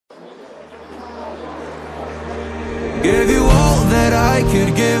Gave you all that I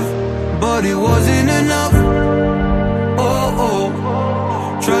could give, but it wasn't enough. Oh,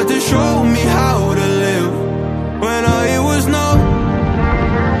 oh. Tried to show me how to live when all it was no.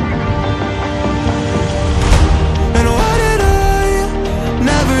 And why did I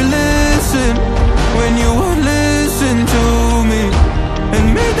never listen when you would listen to me and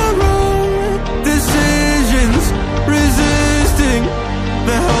made the wrong decisions, resisting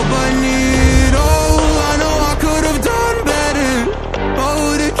the help I need? Oh, I know I could have done better.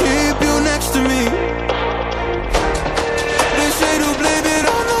 Oh, to keep you next to me. They say to blame it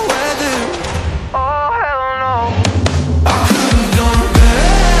on the weather. Oh, hell no. I could have done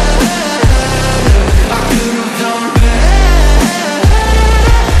better. I could have done better.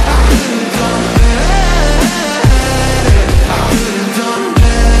 I could have done better. I could have done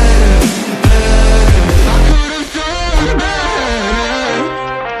better. I could have done better.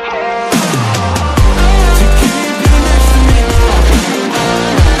 To keep you next to me.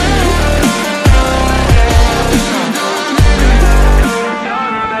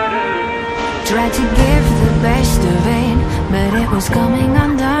 Tried to give the best of it, but it was coming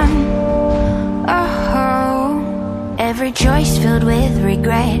undone. Oh, every choice filled with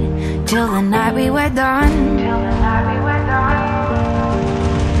regret, till the night we were done.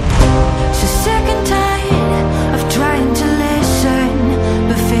 So sick and tired of trying to listen,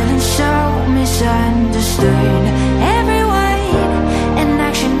 but feeling so misunderstood. Every word and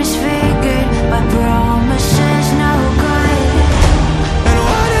action misfigured by promises no good. And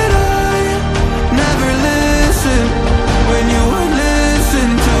why did I never listen when you would listen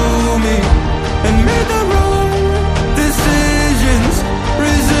to me and made the wrong decisions,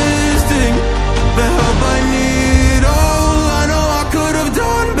 resisting the help I need? Oh, I know I could have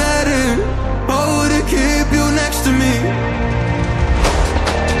done better. Oh, to keep you next to me.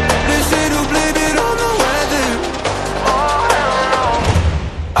 They say to blame it on the weather. Oh, hell no.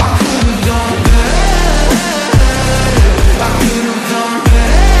 I could have done better. I could have done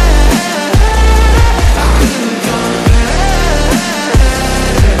better. I could have done better.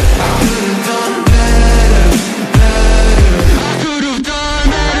 I could have done better. I could have done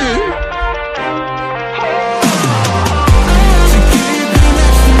better. To keep you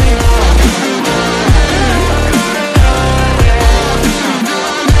next to me. I could have done better. I could have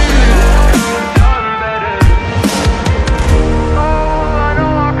done better. Oh, I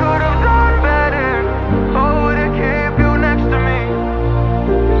know I could have done better. Oh, to keep you next to me.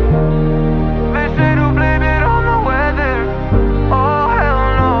 They say to blame it on the weather. Oh, hell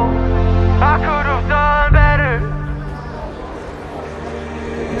no. I could have done better.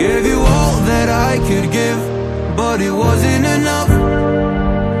 Gave you all that I could give, but it wasn't enough.